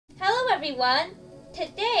everyone!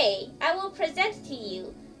 Today, I will present to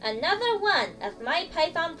you another one of my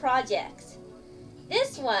Python projects.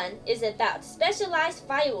 This one is about specialized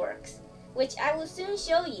fireworks, which I will soon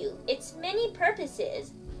show you its many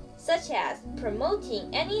purposes, such as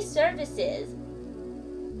promoting any services.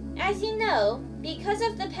 As you know, because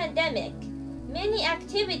of the pandemic, many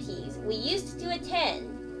activities we used to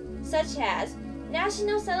attend, such as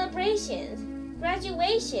national celebrations,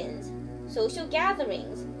 graduations, social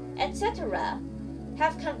gatherings, etc.,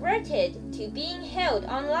 have converted to being held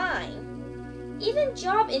online. Even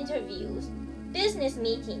job interviews, business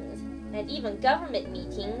meetings, and even government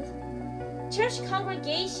meetings, church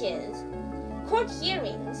congregations, court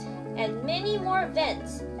hearings, and many more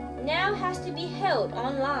events now has to be held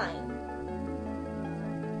online.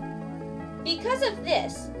 Because of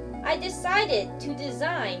this, I decided to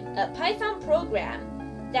design a Python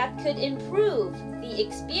program that could improve the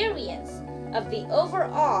experience of the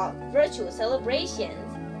overall virtual celebrations.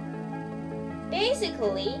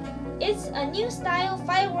 Basically, it's a new style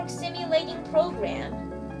fireworks simulating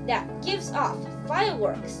program that gives off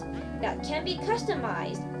fireworks that can be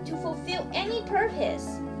customized to fulfill any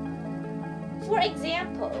purpose. For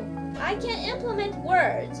example, I can implement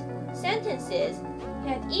words, sentences,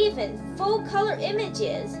 and even full-color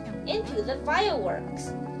images into the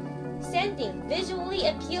fireworks, sending visually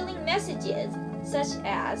appealing messages such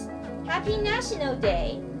as Happy National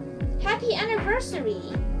Day, Happy Anniversary,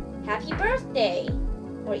 Happy Birthday,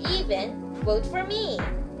 or even Vote for Me.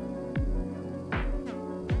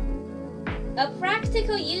 A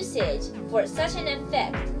practical usage for such an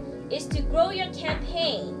effect is to grow your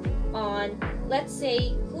campaign on, let's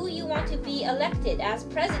say, who you want to be elected as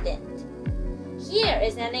president. Here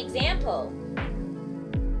is an example.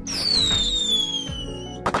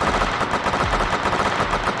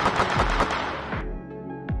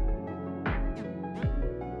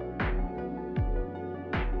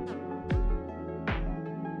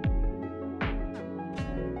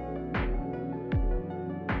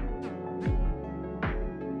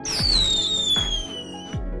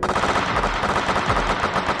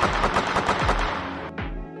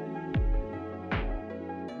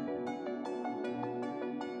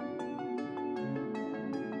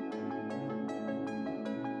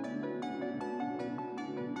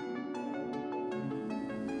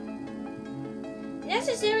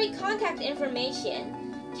 Necessary contact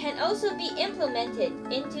information can also be implemented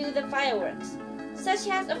into the fireworks, such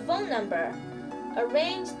as a phone number.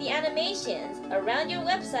 Arrange the animations around your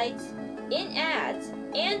websites, in ads,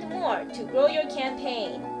 and more to grow your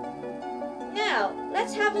campaign. Now,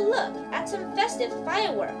 let's have a look at some festive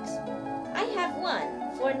fireworks. I have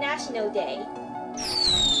one for National Day.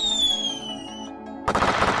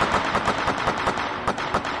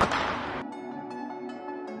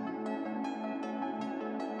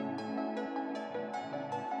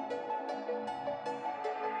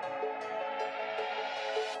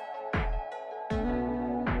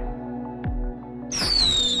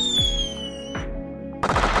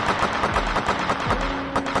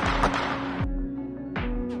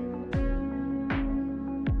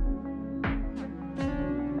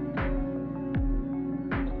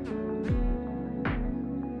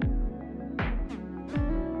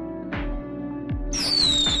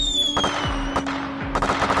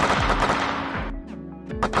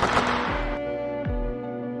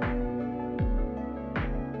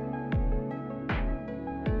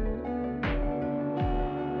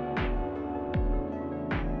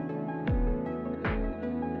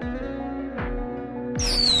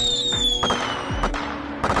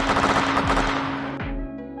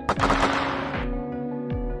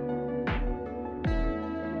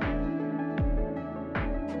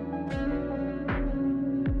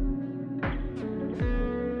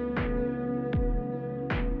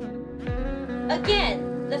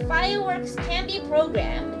 Again, the fireworks can be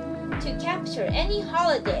programmed to capture any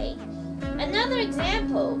holiday. Another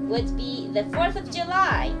example would be the 4th of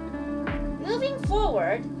July. Moving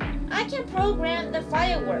forward, I can program the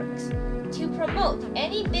fireworks to promote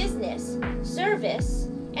any business, service,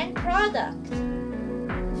 and product.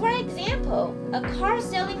 For example, a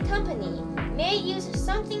car-selling company may use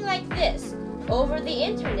something like this over the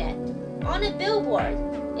internet, on a billboard,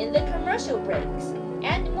 in the commercial breaks,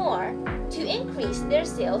 and more, to increase their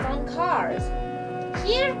sales on cars.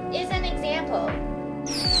 Here is an example.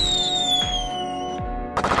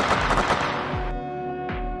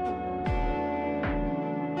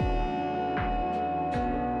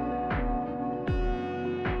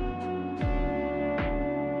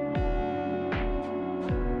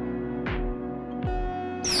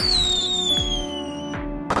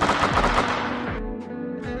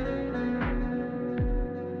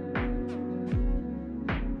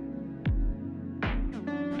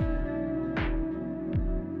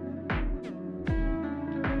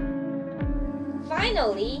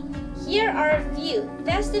 finally, here are a few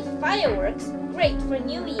festive fireworks great for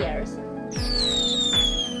New Year's.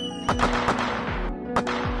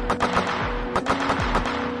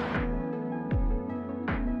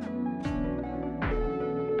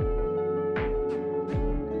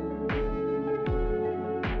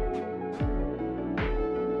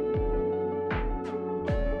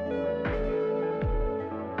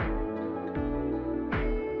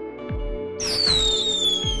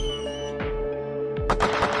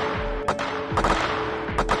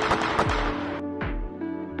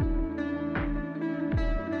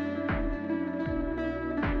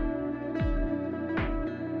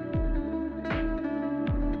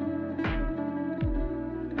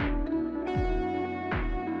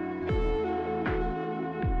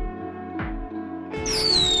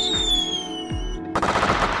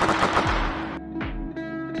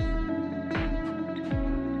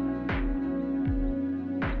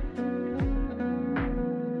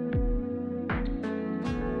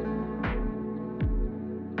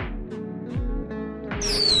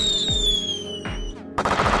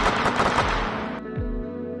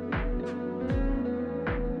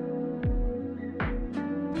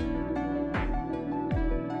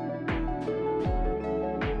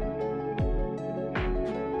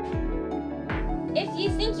 If you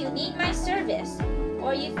think you need my service,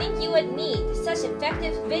 or you think you would need such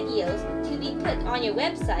effective videos to be put on your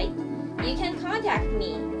website, you can contact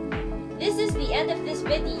me. This is the end of this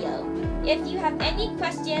video. If you have any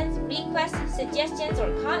questions, requests, suggestions,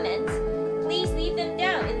 or comments, please leave them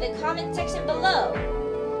down in the comment section below.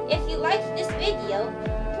 If you liked this video,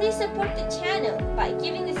 please support the channel by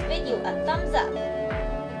giving this video a thumbs up.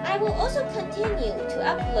 I will also continue to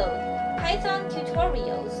upload Python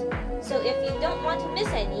tutorials, so if you don't want to miss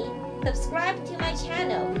any, subscribe to my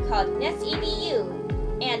channel called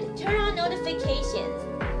NetsEDU and turn on notifications.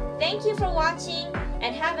 Thank you for watching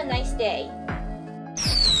and have a nice day.